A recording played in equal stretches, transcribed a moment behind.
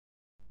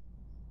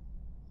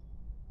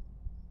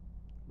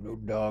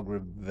Road Dog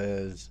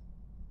Revez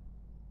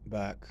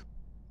back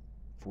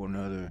for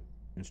another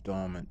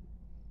installment.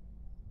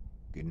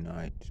 Good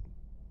night.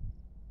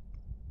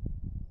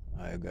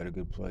 I got a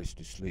good place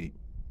to sleep.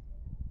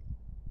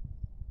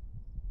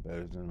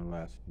 Better than the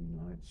last few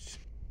nights.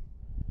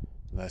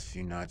 The last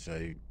few nights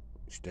I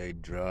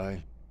stayed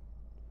dry,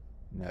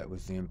 and that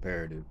was the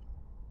imperative.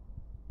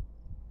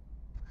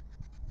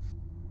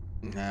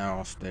 Now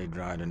I'll stay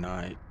dry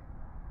tonight,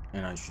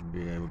 and I should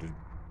be able to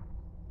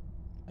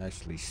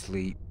actually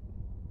sleep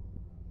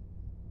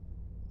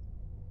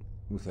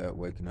without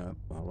waking up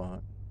a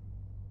lot.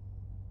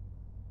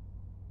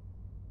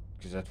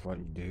 Because that's what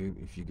you do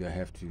if you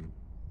have to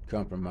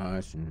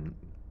compromise and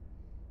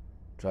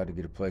try to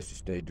get a place to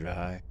stay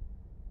dry.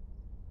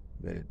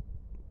 That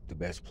the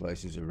best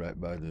places are right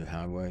by the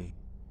highway.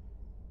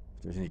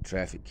 If there's any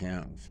traffic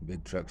counts,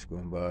 big trucks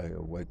going by,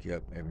 it'll wake you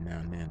up every now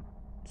and then,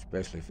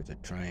 especially if it's a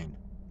train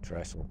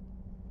trestle.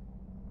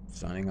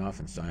 Signing off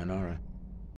and sayonara.